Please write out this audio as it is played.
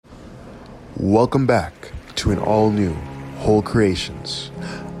Welcome back to an all-new Whole Creations.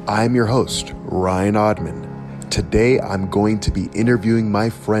 I'm your host, Ryan Odman. Today, I'm going to be interviewing my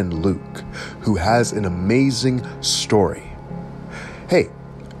friend Luke, who has an amazing story. Hey,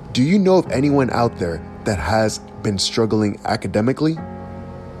 do you know of anyone out there that has been struggling academically?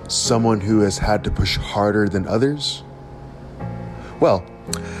 Someone who has had to push harder than others? Well,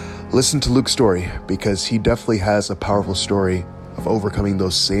 listen to Luke's story because he definitely has a powerful story of overcoming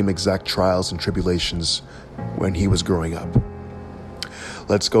those same exact trials and tribulations when he was growing up.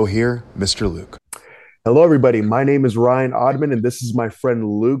 Let's go hear Mr. Luke. Hello, everybody. My name is Ryan Odman, and this is my friend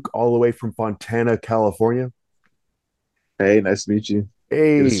Luke, all the way from Fontana, California. Hey, nice to meet you.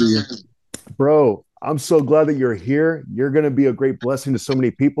 Good to Hey, see you. bro, I'm so glad that you're here. You're going to be a great blessing to so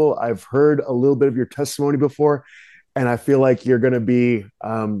many people. I've heard a little bit of your testimony before, and I feel like you're going to be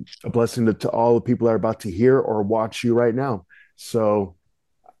a blessing to all the people that are about to hear or watch you right now. So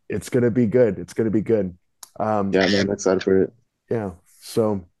it's going to be good. It's going to be good. Um, Yeah, man, I'm excited for it. yeah.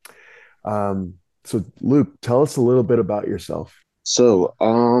 So, um, so Luke, tell us a little bit about yourself. So,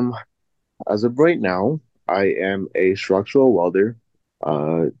 as of right now, I am a structural welder.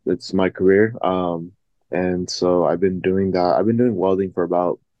 It's my career. And so I've been doing that. I've been doing welding for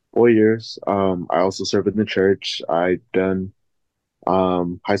about 4 years. I also serve in the church. I've done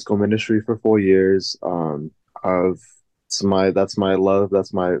high school ministry for 4 years. I've that's my love.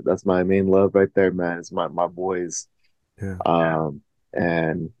 That's my main love right there, man. It's my boys. Yeah. um,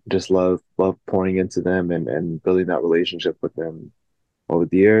 and just love pouring into them and building that relationship with them over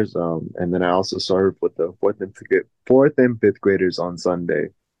the years. And then I also served with the fourth and fifth graders on Sunday.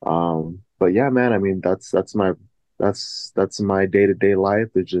 But yeah, man, I mean that's my day-to-day life.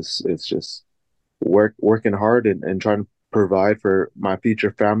 It's just working hard and trying to provide for my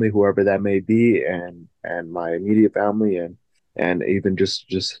future family, whoever that may be, and my immediate family, and even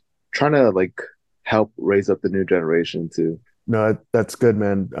just trying to like help raise up the new generation too. No, that's good,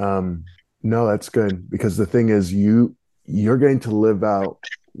 man. No, that's good because the thing is, you're going to live out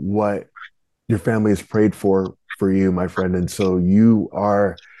what your family has prayed for you, my friend, and so you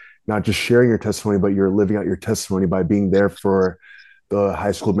are not just sharing your testimony, but you're living out your testimony by being there for the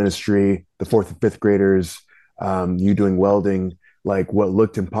high school ministry, the fourth and fifth graders, you doing welding, like what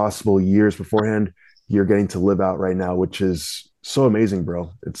looked impossible years beforehand, you're getting to live out right now, which is so amazing,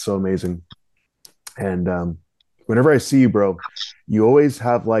 bro. It's so amazing. And whenever I see you, bro, you always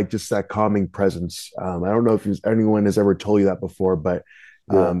have like just that calming presence. I don't know if anyone has ever told you that before, but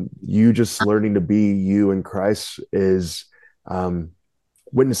Yeah. you just learning to be you in Christ is um,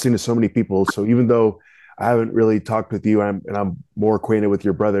 witnessing to so many people. So even though I haven't really talked with you and I'm more acquainted with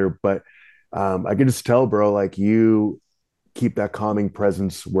your brother, but I can just tell, bro, like you keep that calming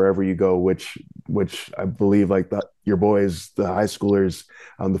presence wherever you go, which I believe like your boys, the high schoolers,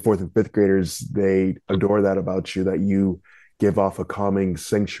 the fourth and fifth graders, they adore that about you, that you give off a calming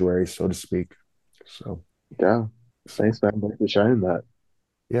sanctuary, so to speak. So, Yeah. so Thanks, man. Thanks for sharing that.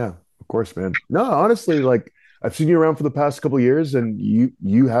 yeah, of course, man. No, honestly, like I've seen you around for the past couple of years, and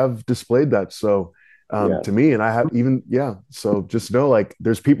you have displayed that. So Yeah. to me, and I have even yeah. So just know, like,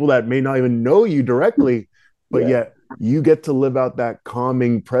 there's people that may not even know you directly, but Yeah. yet you get to live out that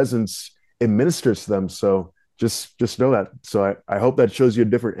calming presence. It ministers to them. So just know that. So I hope that shows you a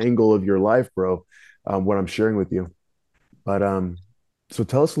different angle of your life, bro. What I'm sharing with you. But so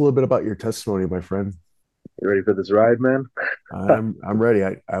tell us a little bit about your testimony, my friend. You ready for this ride, man? I'm ready.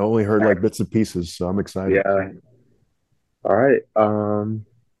 I only heard like bits and pieces, so I'm excited. Yeah. All right.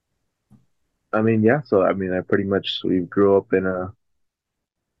 I mean, yeah, so I mean I pretty much we grew up in a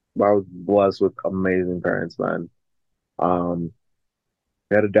I was blessed with amazing parents, man. Um,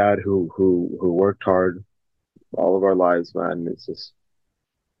 we had a dad who worked hard all of our lives, man. It's just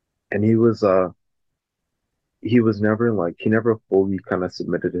and he was never like he never fully kind of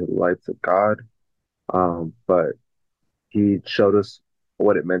submitted his life to God. But he showed us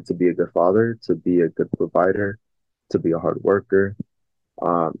what it meant to be a good father, to be a good provider, to be a hard worker.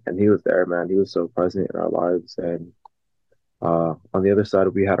 And he was there, man. He was so present in our lives. And on the other side,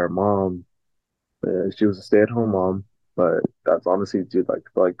 we had our mom. She was a stay-at-home mom, but that's honestly, dude, like, I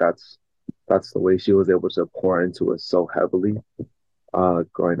feel like that's the way she was able to pour into us so heavily,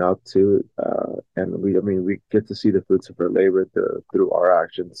 growing up too. And I mean, we get to see the fruits of her labor through our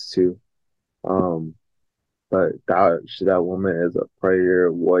actions too. Um, But that woman is a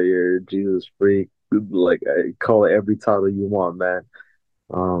prayer warrior, Jesus freak, like call it every title you want, man.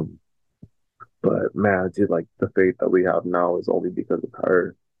 Um, but man, dude, like the faith that we have now is only because of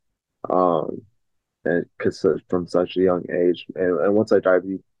her. Um, and because from such a young age, and once I dive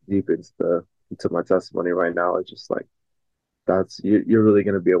deep into my testimony right now, it's just like you're really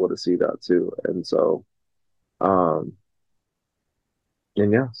going to be able to see that too. And so, um,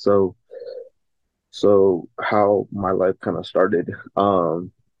 and yeah, so how my life kind of started,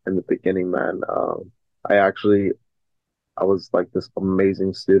 in the beginning, man, I actually, I was like this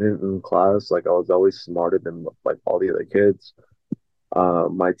amazing student in class. Like I was always smarter than like all the other kids.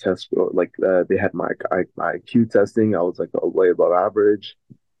 My test score, like they had my IQ testing. I was like way above average.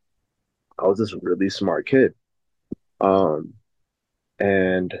 I was this really smart kid. Um,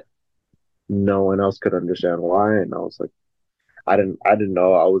 and no one else could understand why. And I was like, I didn't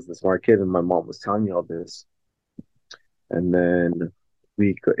know I was the smart kid, and my mom was telling me all this. And then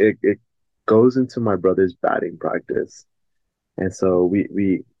it goes into my brother's batting practice, and so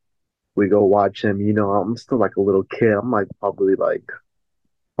we go watch him. You know, I'm still like a little kid. I'm like probably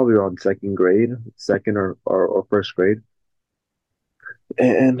around second grade, second or first grade.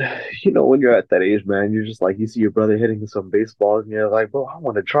 And you know, when you're at that age, man, you're just like you see your brother hitting some baseball, and you're like, bro, I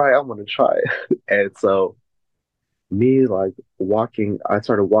want to try. And so me like walking, I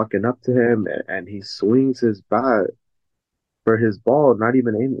started walking up to him, and he swings his bat for his ball, not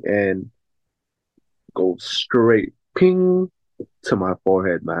even aiming, and goes straight ping to my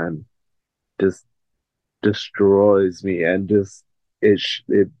forehead, man. Just destroys me, and just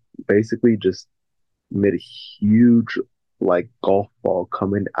it basically just made a huge like golf ball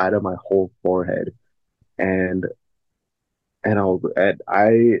coming out of my whole forehead. And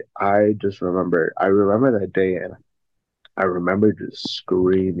I just remember, I remember that day, and I remember just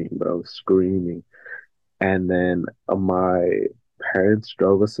screaming, bro, screaming. And then my parents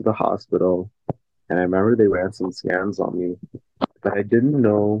drove us to the hospital, and I remember they ran some scans on me, but I didn't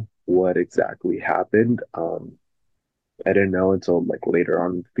know what exactly happened. I didn't know until like later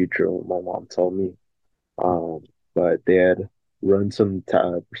on in the future when my mom told me. Um, but they had run some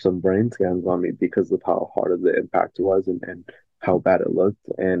brain scans on me because of how hard of the impact was, and how bad it looked,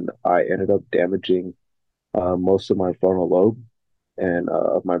 and I ended up damaging most of my frontal lobe and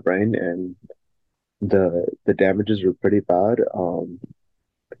of my brain, and the damages were pretty bad.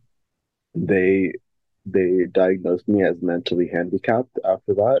 They they diagnosed me as mentally handicapped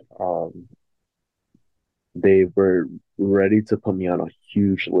after that. They were ready to put me on a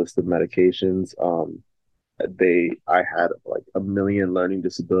huge list of medications. I had like a million learning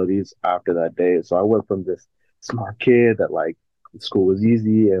disabilities after that day. So I went from this smart kid that like school was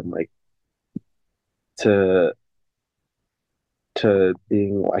easy, and like to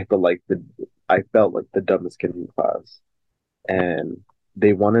being I felt like the dumbest kid in class. And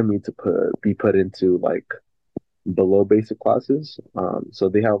they wanted me to be put into like below basic classes. So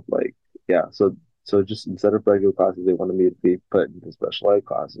they have like, yeah, so just instead of regular classes, they wanted me to be put into special ed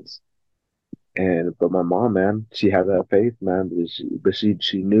classes. And but my mom, man, she had that faith, man, but she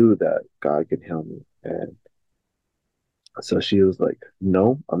knew that God could heal me. And so she was like,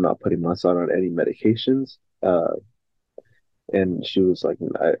 "No, I'm not putting my son on any medications." And she was like,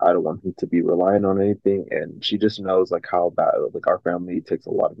 I don't want him to be relying on anything. And she just knows like how bad, like our family takes a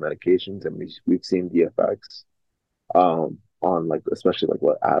lot of medications, and we've seen the effects on like especially like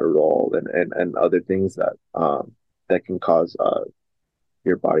what Adderall and other things that can cause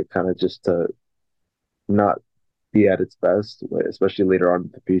your body kind of just to not be at its best, especially later on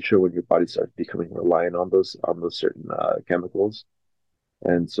in the future when your body starts becoming reliant on those certain chemicals.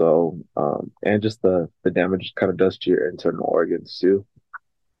 And so and just the damage kind of does to your internal organs too.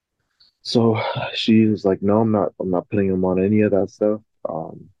 So she was like, no, I'm not putting him on any of that stuff.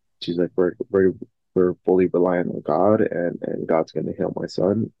 She's like, we're fully reliant on God, and God's gonna heal my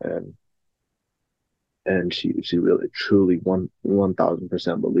son. And she really truly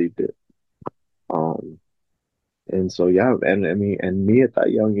 1,000% believed it. Um and so yeah, and I mean, and me at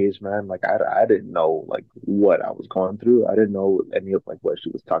that young age, man, like I didn't know like what I was going through. I didn't know any of like what she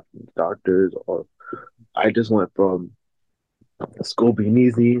was talking to doctors, or I just went from school being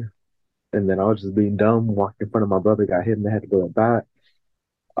easy, and then I was just being dumb, walked in front of my brother, got hit in the head with a bat.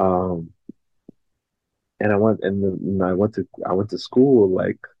 Um, and I went to school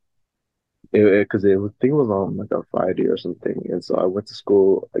like because I think it was on like a Friday or something, and so I went to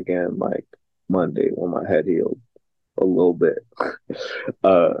school again like Monday when my head healed a little bit.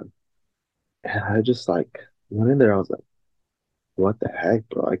 Uh, and I just like went in there. I was like, "What the heck,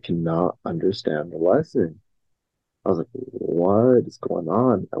 bro? I cannot understand the lesson." I was like, "What is going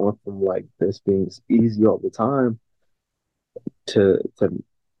on?" I went from like this being easy all the time to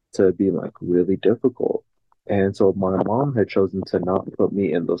being like really difficult. And so my mom had chosen to not put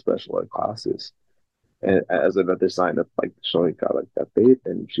me in those special ed classes, and as another sign of like showing God like that faith.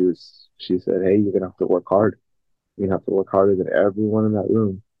 And she said, "Hey, you're gonna have to work hard. You're gonna have to work harder than everyone in that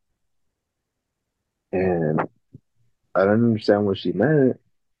room." And I didn't understand what she meant.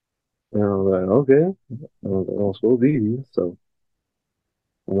 And I was like, okay. I was like, oh, school's easy. So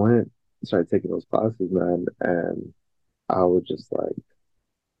I went, started taking those classes, man, and I was just like,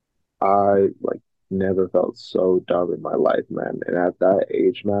 I like never felt so dumb in my life, man. And at that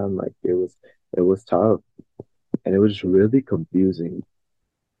age, man, like it was tough and it was just really confusing.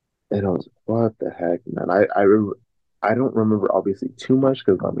 And I was like, what the heck, man? I don't remember obviously too much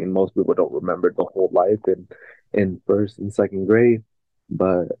because I mean most people don't remember the whole life in first and second grade,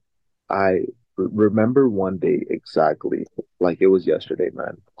 but I remember one day exactly, like it was yesterday,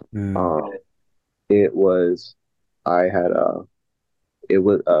 man. Mm, Um, it was I had it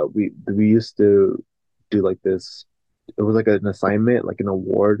was we used to do like this. It was like an assignment, like an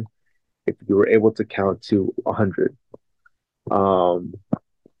award, if you were able to count to 100. Um,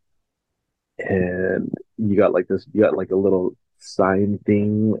 and you got like a little sign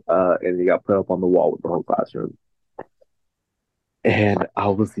thing, and you got put up on the wall with the whole classroom. And I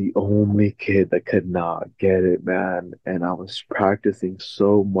was the only kid that could not get it, man. And I was practicing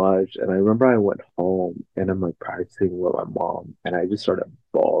so much. And I remember I went home and I'm like practicing with my mom, and I just started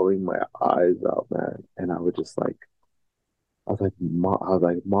bawling my eyes out, man. And I was just like, I was like,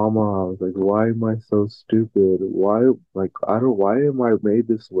 Mama, I was like, why am I so stupid? Why, like, I don't, why am I made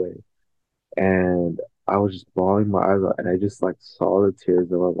this way? And I was just bawling my eyes out, and I just like saw the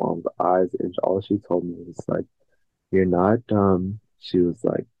tears in my mom's eyes, and all she told me was like, "You're not dumb." She was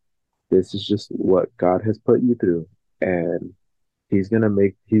like, "This is just what God has put you through, and He's gonna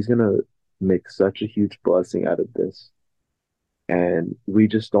make such a huge blessing out of this, and we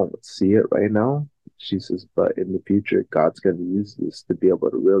just don't see it right now." She says, "But in the future, God's gonna use this to be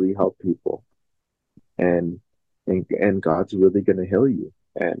able to really help people, and and God's really gonna heal you,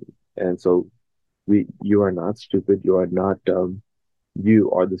 and so." You are not stupid. You are not dumb.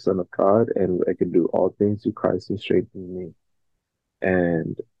 You are the Son of God, and I can do all things through Christ who strengthens me.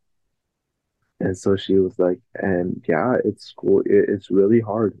 And and so she was like, and yeah, it's school. It's really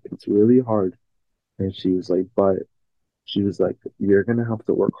hard. It's really hard. And she was like, but she was like, you're gonna have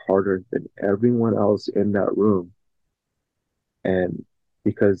to work harder than everyone else in that room, and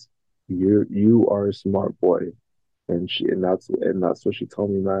because you are a smart boy. And that's what she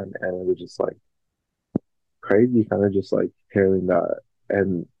told me, man. And it was just like crazy, kind of just like hearing that.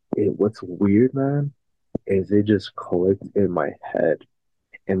 And what's weird, man, is it just clicked in my head,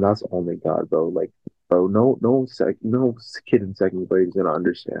 and that's only God, bro. Like, bro, no kid in second grade is gonna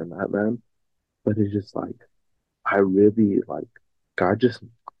understand that, man. But it's just like I really like God just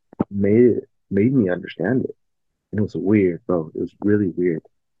made me understand it, and it was weird, bro. It was really weird,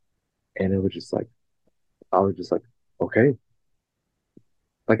 and it was just like I was just like, okay,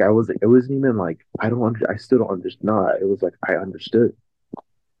 like it wasn't even like I still don't understand. No, it was like I understood,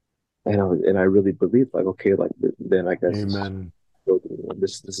 and I really believed, like, okay, like then I guess amen.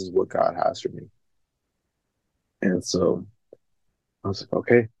 this is what God has for me. And so I was like,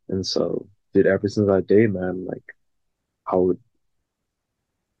 okay. And so, dude, ever since that day, man, like I would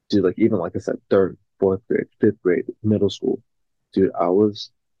do like even like I said, third, fourth grade, fifth grade, middle school, dude, I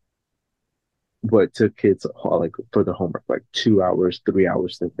was what took kids like for the homework like 2 hours, 3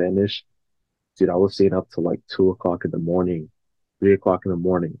 hours to finish. Dude, I was staying up till like 2 o'clock in the morning, 3 o'clock in the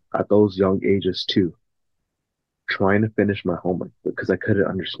morning at those young ages too, trying to finish my homework because I couldn't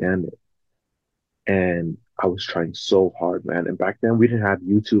understand it. And I was trying so hard, man. And back then we didn't have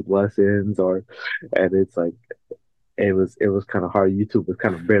YouTube lessons and it's like it was kind of hard. YouTube was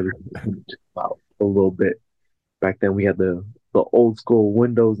kind of barely about a little bit. Back then we had the old school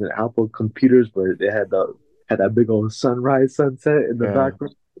Windows and Apple computers where they had that big old sunrise sunset in the Yeah,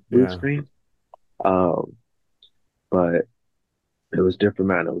 background, blue yeah. screen. Um, but it was different,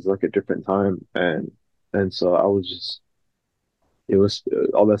 man. It was like a different time, and so I was just it was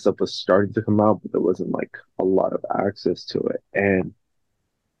all that stuff was starting to come out, but there wasn't like a lot of access to it, and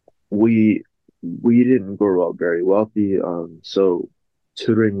we we didn't grow up very wealthy, so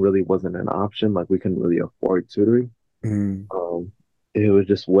tutoring really wasn't an option. Like we couldn't really afford tutoring. Mm, Um, it was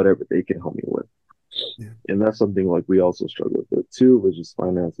just whatever they can help me with, yeah. and that's something like we also struggled with too, was just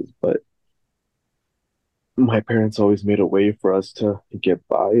finances. But my parents always made a way for us to get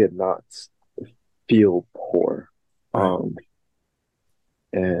by and not feel poor. Right. Um,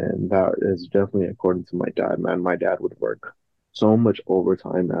 and that is definitely according to my dad, man. My dad would work so much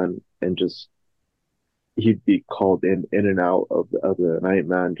overtime, man, and just he'd be called in and out of the night,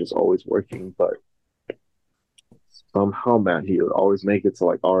 man, just always working. But somehow, man, he would always make it to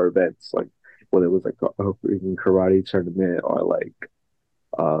like our events, like whether it was like a freaking karate tournament or like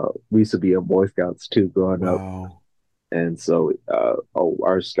we used to be in Boy Scouts too growing up. Wow. And so,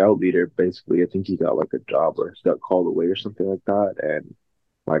 our scout leader basically, I think he got like a job or he got called away or something like that. And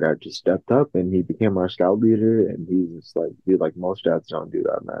my dad just stepped up and he became our scout leader. And he's just like, dude, like most dads don't do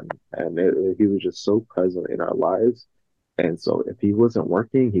that, man. And he was just so present in our lives. And so, if he wasn't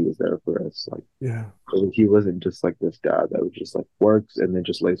working, he was there for us. Like, Yeah. he wasn't just like this dad that would just like works and then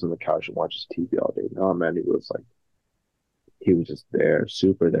just lays on the couch and watches TV all day. No, man, he was just there,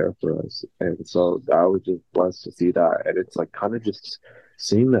 super there for us. And so I was just blessed to see that. And it's like kind of just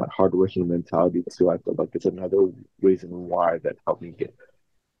seeing that hardworking mentality too. I feel like it's another reason why that helped me get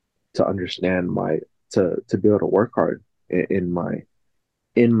to understand my to be able to work hard in my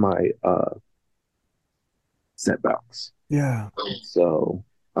setbacks. Yeah. So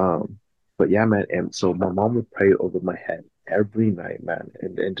but yeah, man, and so my mom would pray over my head every night, man,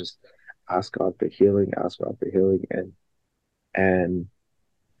 and just ask God for healing, ask God for healing and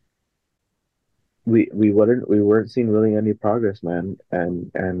we weren't seeing really any progress, man.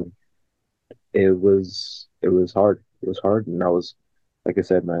 And it was hard. It was hard, and I was like I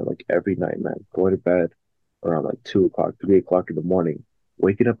said, man, like every night, man, going to bed around like 2 o'clock, 3 o'clock in the morning,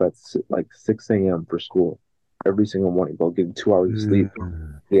 waking up at like 6 a.m. for school every single morning, bro, getting 2 hours of sleep,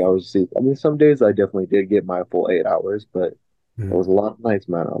 Mm. 3 hours of sleep. I mean, some days I definitely did get my full 8 hours, but there Mm. was a lot of nights,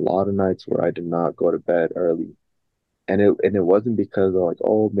 man, a lot of nights where I did not go to bed early. And it wasn't because of like,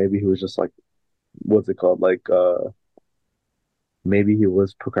 oh, maybe he was just like what's it called? Like maybe he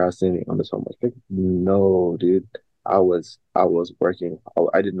was procrastinating on his homework. Like, no, dude. I was working.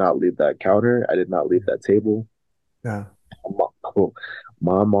 I did not leave that counter. I did not leave that table. Yeah. My mom,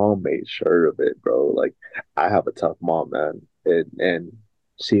 my mom made sure of it, bro. Like I have a tough mom, man. And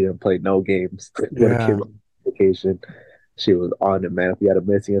she didn't play no games when it came Yeah. to vacation. She was on it, man. If you had a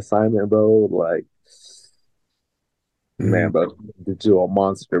missing assignment, bro, like man, Mm. bro, the dual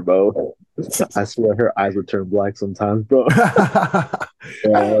monster, bro. I swear her eyes would turn black sometimes, bro.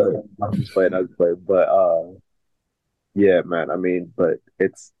 I'm just playing, I'm just playing. But yeah, man. I mean, but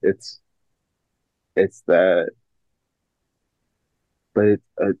it's that, but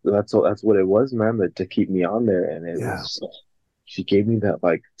that's what it was, man. That to keep me on there, and it Yeah. was she gave me that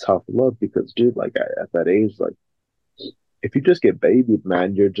like tough love because, dude, like at that age, like if you just get babied,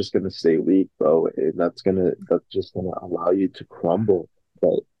 man, you're just gonna stay weak, bro, and that's just gonna allow you to crumble.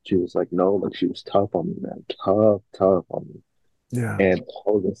 But she was like, no, like she was tough on me, man, tough on me. Yeah. And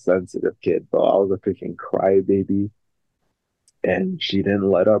I was a sensitive kid, bro. I was a freaking crybaby. And she didn't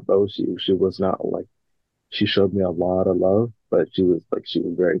let up, bro. She was not like she showed me a lot of love, but she was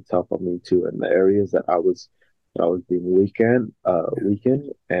very tough on me too in the areas that I was being weakened,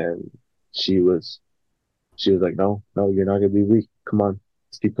 and she was she was like, no, no, you're not gonna be weak. Come on,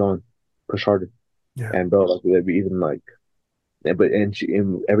 let's keep going, push harder. Yeah. And bro, like they'd be even like, and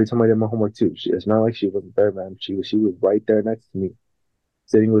every time I did my homework too, it's not like she wasn't there, man. She was right there next to me,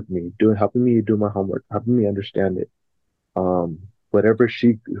 sitting with me, helping me do my homework, helping me understand it. Um, whatever she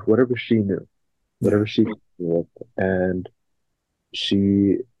knew Yeah. whatever she with. And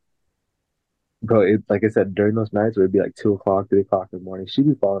she, bro, like I said, during those nights where it'd be like 2 o'clock, 3 o'clock in the morning, she'd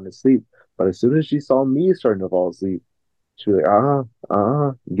be falling asleep. But as soon as she saw me starting to fall asleep, she'd be like,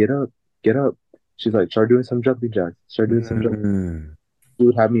 get up, get up. She's like, start doing some jumping jacks, start doing some jump. Mm. She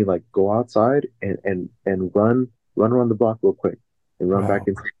would have me like go outside and run around the block real quick and run back Wow.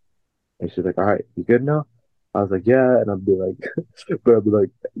 in. And she's like, all right, you good now? I was like, yeah. And I'd be like, but I'd be like,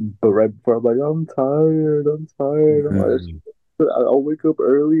 but right before I'm like, I'm tired. Mm. I'll wake up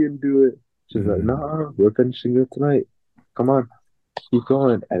early and do it. She's like, Mm. nah, we're finishing it tonight. Come on, keep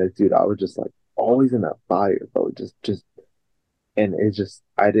going. And dude, I was just like always in that fire, bro. And it's just,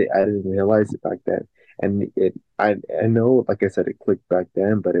 I didn't realize it back then. And I know, like I said, it clicked back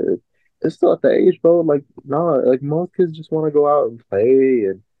then, but it's still at the age, bro. Like, nah, like most kids just want to go out and play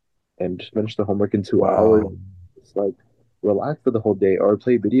and just finish the homework in 2 hours. Wow. It's like relax for the whole day or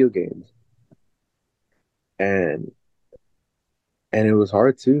play video games. And and it was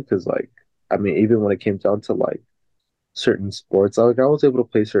hard too, because like I mean, even when it came down to like certain sports, like I was able to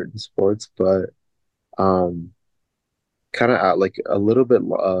play certain sports, but um, kind of like a little bit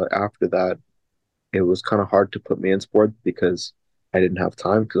after that, it was kind of hard to put me in sports because I didn't have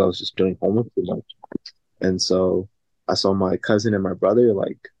time because I was just doing homework too much. And so I saw my cousin and my brother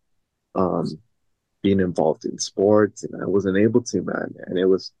like um being involved in sports, and I wasn't able to, man. And that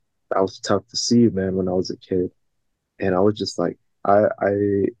was tough to see, man, when I was a kid. And I was just like, I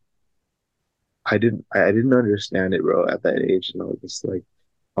didn't understand it, bro, at that age. And I was just like,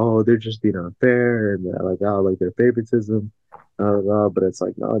 oh, they're just being unfair, and like, oh, like their favoritism, but it's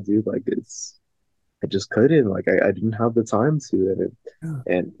like, no, dude, like I just couldn't. Like I didn't have the time to, Yeah.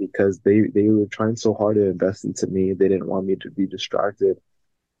 and because they were trying so hard to invest into me, they didn't want me to be distracted.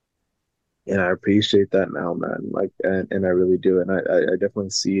 And I appreciate that now, man. Like, and I really do. And I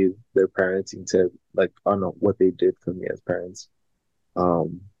definitely see their parenting tip, like, I don't know what they did for me as parents.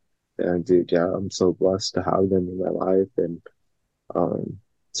 Um, and dude, yeah, I'm so blessed to have them in my life. And um,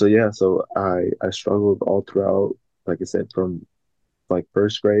 so yeah, so I struggled all throughout, like I said, from like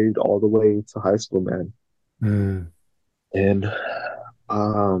first grade all the way to high school, man. Mm. And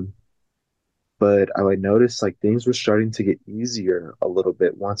um, but I would notice like things were starting to get easier a little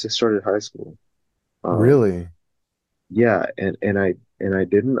bit once I started high school. Um, Really? yeah, and I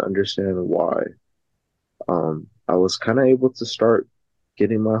didn't understand why. I was kind of able to start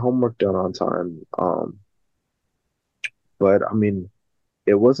getting my homework done on time. But I mean,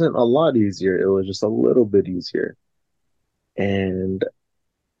 it wasn't a lot easier. It was just a little bit easier. And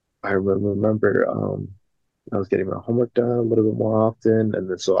I remember I was getting my homework done a little bit more often, and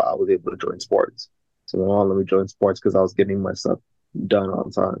then so I was able to join sports. So my mom let me join sports because I was getting my stuff done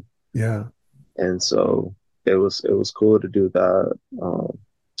on time, Yeah. and so it was cool to do that.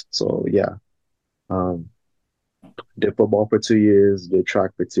 So yeah, um, did football for 2 years, did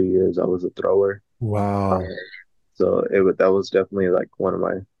track for 2 years. I was a thrower. Um, Wow. so that was definitely like one of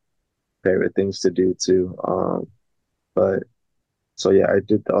my favorite things to do too. But so yeah, I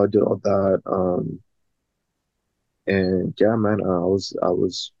did all that. And yeah, man, I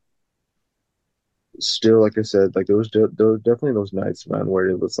was still, like I said, like there were definitely those nights, man, where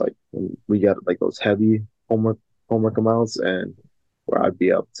it was like when we got like those heavy homework amounts, and where I'd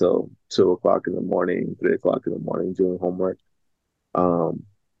be up till 2 o'clock in the morning, 3 o'clock in the morning doing homework. Um,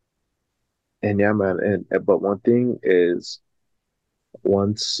 and yeah, man, and but one thing is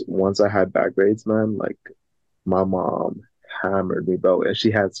once I had bad grades, man, like my mom hammered me, bro, and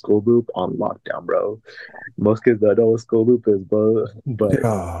she had school loop on lockdown, bro. Most kids don't know what school loop is, bro, but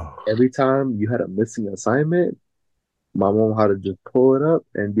Yeah. every time you had a missing assignment, my mom had to just pull it up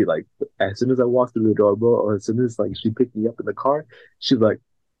and be like, as soon as I walked through the door, bro, or as soon as like she picked me up in the car, she's like,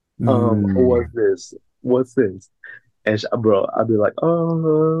 what's Mm. this? What's this? And bro, I'd be like,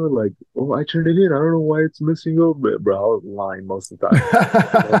 oh, like, oh, I turned it in. I don't know why it's missing up, but bro, I was lying most of the time.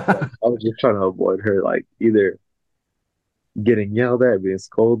 I was just trying to avoid her, like either getting yelled at, being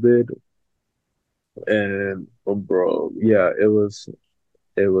scolded, and bro, yeah, it was.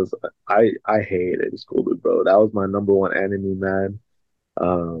 I hated school, bro. That was my number one enemy, man.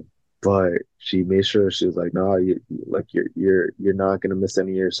 Um, but she made sure she was like, "No, you're not gonna miss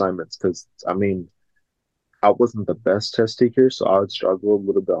any of your assignments." Because I mean, I wasn't the best test taker, so I would struggle a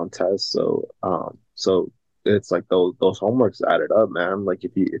little bit on tests. So it's like those homeworks added up, man. Like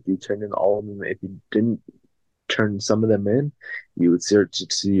if you turned in all of them, if you didn't turn some of them in, you would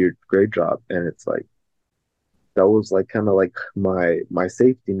see your grade drop, and it's like that was like kind of like my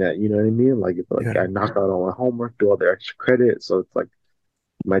safety net. You know what I mean? Like if like Yeah. I knock out all my homework, do all the extra credit, so it's like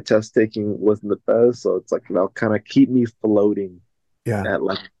my test taking wasn't the best, so it's like that'll kind of keep me floating Yeah. at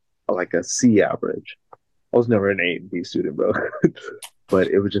like a C average. I was never an A and B student, bro, but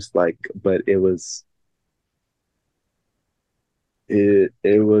it was just like, but it was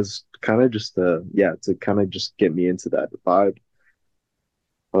kind of just yeah, to kind of just get me into that vibe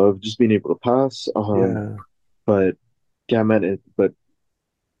of just being able to pass. Yeah. But yeah, man, but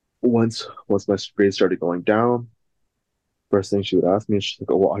once my grades started going down, first thing she would ask me, she's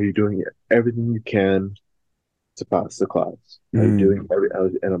like, "Oh, well, are you doing everything you can to pass the class? Are you Mm. doing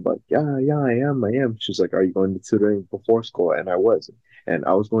and I'm like, yeah, I am. She's like, are you going to tutoring before school? And I was. And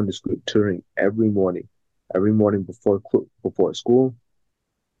I was going to school tutoring every morning before school.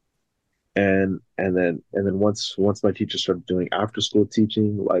 And then once my teacher started doing after school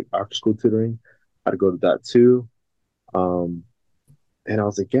teaching, like after school tutoring, I'd go to that too. Um, and I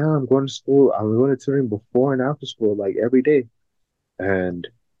was like, yeah, I'm going to school. I'm going to tutoring before and after school, like every day. And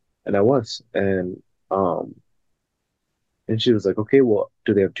and I was. And she was like, okay, well,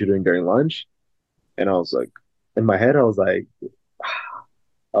 do they have tutoring during lunch? And I was like, in my head, I was like,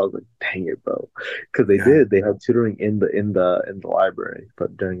 dang it, bro, because they Yeah. did. They had tutoring in the library,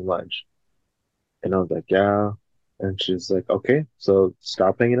 but during lunch. And I was like, yeah. And she's like, okay, so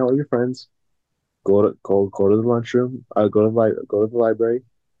stop hanging out with your friends. Go to the lunchroom. Go to the library.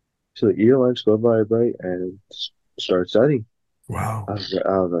 She's like, eat your lunch, go to the library, and start studying. Wow. I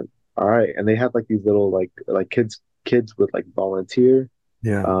was like, all right. And they had like these little like kids would like volunteer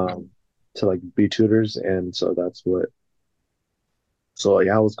Yeah. um to like be tutors, and so that's what. So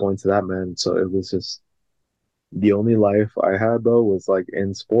yeah, I was going to that, man. So it was just the only life I had, bro, was like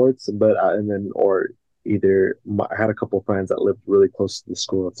in sports, and then or either I had a couple of friends that lived really close to the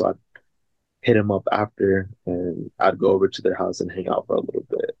school, so hit him up after, and I'd go over to their house and hang out for a little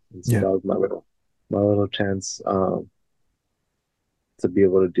bit. And so Yeah. that was my little chance to be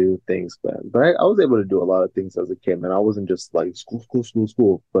able to do things. But I was able to do a lot of things as a kid, man. I wasn't just like school, school, school,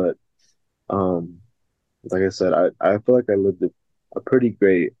 school. But um, like I said, I feel like I lived a pretty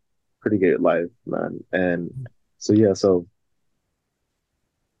great life, man. And so yeah, so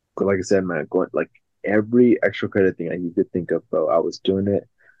like I said, man, going like every extra credit thing that you could think of, bro, I was doing it.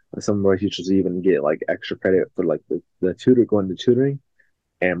 Some of our teachers even get like extra credit for like the tutor going to tutoring.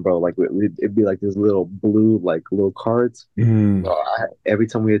 And bro, like it'd be like this little blue like little cards. Mm, Bro, every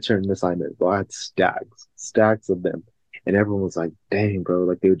time we had turned an assignment, bro, I had stacks of them, and everyone was like, "Dang, bro!"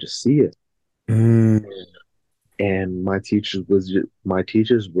 Like they would just see it. mm, And my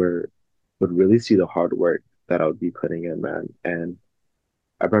teachers were would really see the hard work that I would be putting in, man. And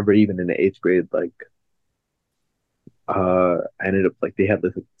I remember even in the eighth grade, like I ended up like they had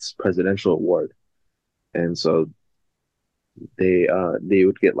this presidential award, and so they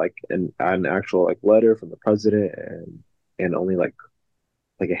would get like an actual like letter from the president, and only like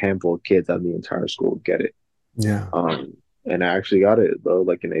a handful of kids out of the entire school would get it. yeah. Um, and I actually got it, bro,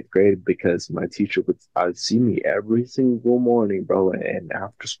 like in eighth grade because my teacher would see me every single morning, bro, and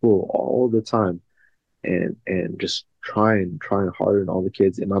after school all the time, and just trying hard on all the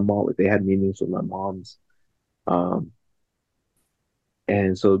kids. And my mom, like, they had meetings with my moms, um,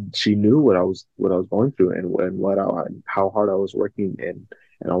 and so she knew what I was going through and how hard I was working, and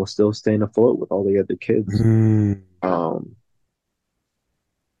I was still staying afloat with all the other kids. Mm, Um,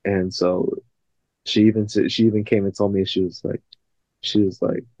 and so she even came and told me she was like,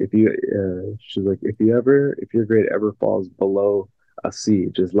 if your grade ever falls below a C,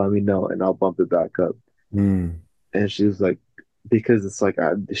 just let me know and I'll bump it back up. mm, And she was like, because it's like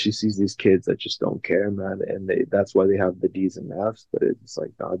she sees these kids that just don't care, man, and that's why they have the D's and F's. But it's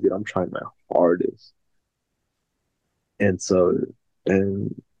like, nah, dude, I'm trying my hardest. And so,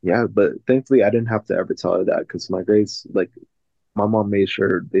 and yeah, but thankfully I didn't have to ever tell her that because my grades, like my mom made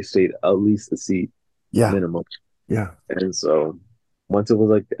sure they stayed at least a C yeah. minimum. Yeah. And so once it was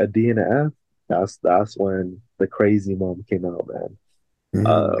like a D and a F, that's when the crazy mom came out, man.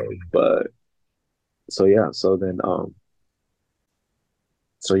 Mm, But so yeah,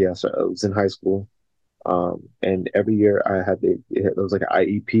 so yeah, so I was in high school. And every year I had it was like an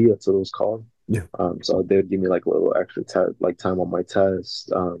IEP, that's what it was called. yeah. So they would give me like a little extra like time on my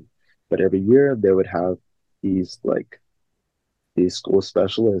test. But every year they would have these like these school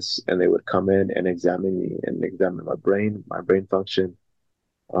specialists, and they would come in and examine me and examine my brain function.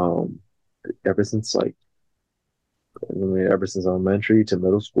 Um, ever since like I mean, ever since elementary to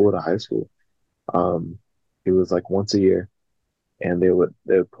middle school to high school. Um, it was like once a year, and they would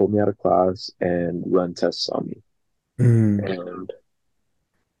pull me out of class and run tests on me. Mm, And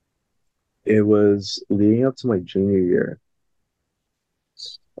it was leading up to my junior year.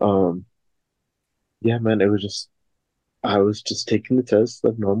 Um, yeah, man, it was just I was just taking the test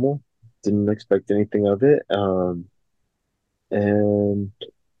like normal, didn't expect anything of it. And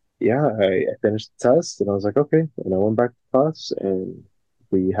yeah, I finished the test, and I was like, okay, and I went back to class, and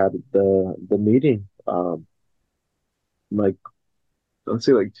we had the meeting. Like let's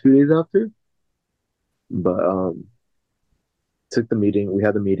say like 2 days after. But took the meeting. We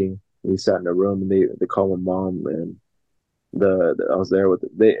had the meeting. We sat in a room, and they called my mom, and I was there with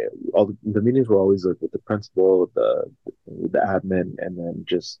all the meetings were always like with the principal, with the admin, and then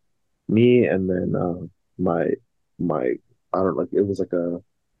just me, and then my my I don't like it was like a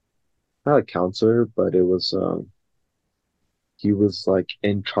not a counselor, but it was he was like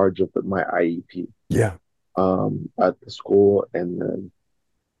in charge of my IEP yeah. at the school, and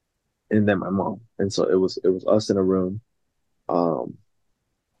then my mom, and so it was us in a room, um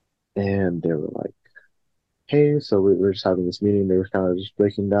and they were like, hey, so we were just having this meeting. They were kind of just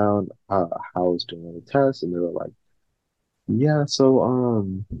breaking down how I was doing on the test, and they were like, yeah,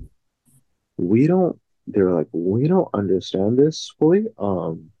 so we don't. They were like, we don't understand this fully,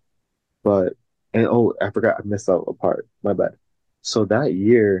 but and oh, I forgot, I missed out a part. My bad. So that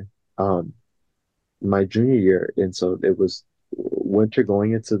year, um, my junior year, and so it was winter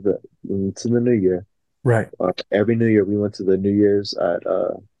going into the new year. Right. Every New Year, we went to the New Year's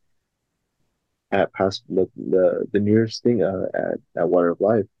at past the New Year's thing at Water of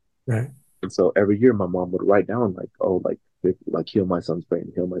Life. Right. And so every year my mom would write down like, oh, like heal my son's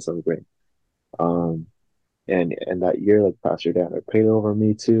brain, heal my son's brain. Um, and that year, like Pastor Dan had prayed over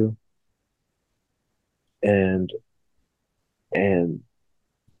me too. And and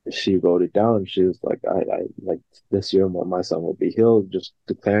she wrote it down. She was like, I like this year my son will be healed, just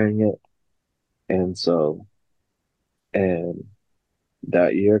declaring it. And so and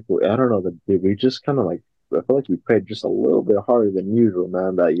that year, I don't know, we just kind of like, I feel like we prayed just a little bit harder than usual,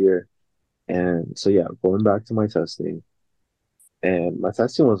 man, that year. And so, yeah, going back to my testing, and my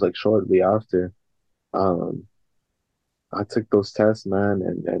testing was like shortly after. Um, I took those tests, man,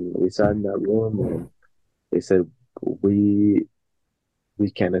 and we sat in that room and they said, we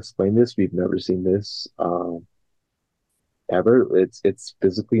we can't explain this. We've never seen this ever. It's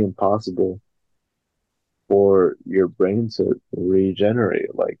physically impossible for your brain to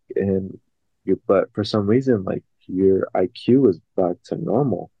regenerate. Like, and but for some reason, like your IQ is back to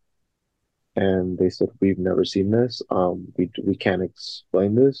normal. And they said, we've never seen this. We can't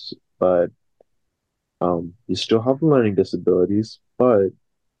explain this, but you still have learning disabilities, but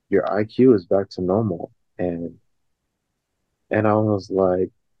your IQ is back to normal. And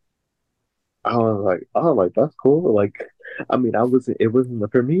oh, like that's cool. Like, I mean, it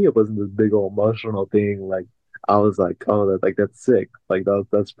wasn't for me. It wasn't this big old emotional thing. Like, I was like, oh, that's sick. Like,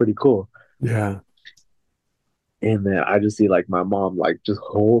 that's pretty cool. Yeah. And then I just see like my mom like just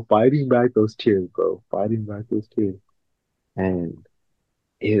whole fighting back those tears, bro, fighting back those tears. And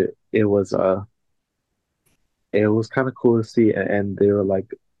it was kind of cool to see. And they were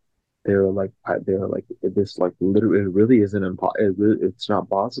like, this like literally it really isn't it's not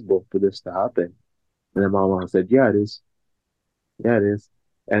possible for this to happen. And then my mom said, yeah, it is. Yeah, it is.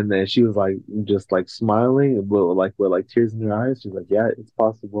 And then she was like just like smiling, but like with like tears in her eyes. She's like, yeah, it's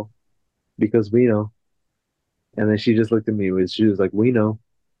possible because we know. And then she just looked at me with she was like, we know.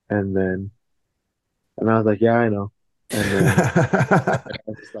 And then and I was like, yeah, I know. And then I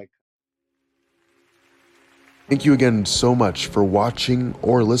was just like, Thank you again so much for watching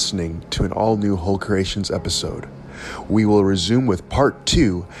or listening to an all new Whole Creations episode. We will resume with part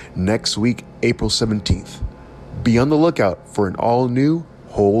 2 next week, April 17th. Be on the lookout for an all new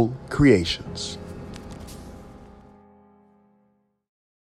Whole Creations.